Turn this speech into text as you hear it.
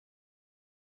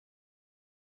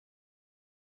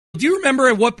Do you remember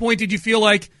at what point did you feel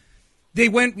like they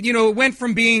went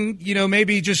from being,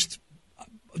 maybe just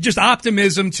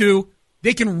optimism to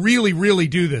they can really, really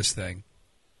do this thing?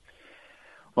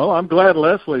 Well, I'm glad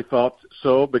Leslie thought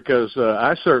so because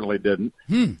I certainly didn't.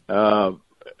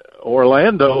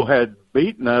 Orlando had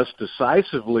beaten us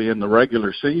decisively in the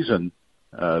regular season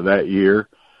that year,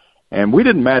 and we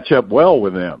didn't match up well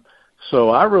with them.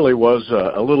 So I really was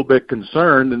a little bit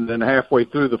concerned, and then halfway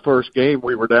through the first game,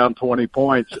 we were down 20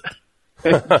 points.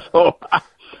 And so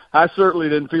I certainly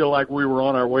didn't feel like we were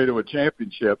on our way to a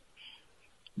championship.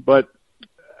 But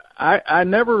I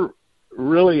never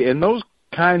really, in those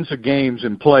kinds of games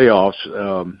in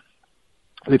playoffs,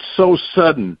 it's so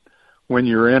sudden when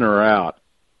you're in or out.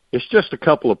 It's just a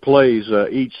couple of plays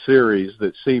each series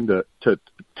that seem to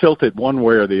tilt it one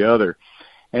way or the other.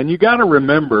 And you got to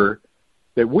remember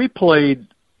that we played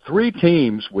 3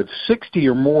 teams with 60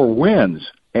 or more wins,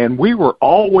 and we were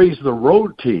always the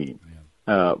road team.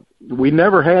 We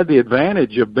never had the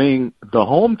advantage of being the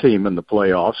home team in the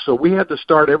playoffs, so we had to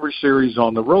start every series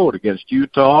on the road. Against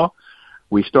Utah,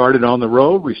 we started on the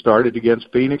road. We started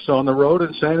against Phoenix on the road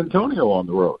and San Antonio on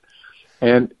the road.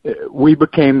 And we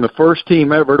became the first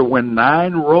team ever to win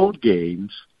 9 road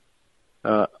games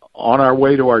on our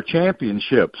way to our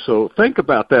championship. So think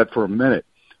about that for a minute.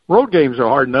 Road games are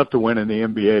hard enough to win in the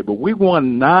NBA, but we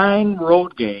won 9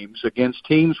 road games against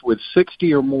teams with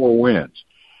 60 or more wins.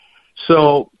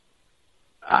 So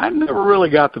I never really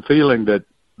got the feeling that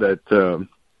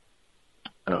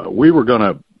we were going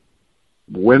to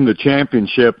win the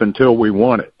championship until we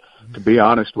won it, to be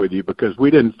honest with you, because we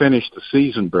didn't finish the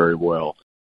season very well.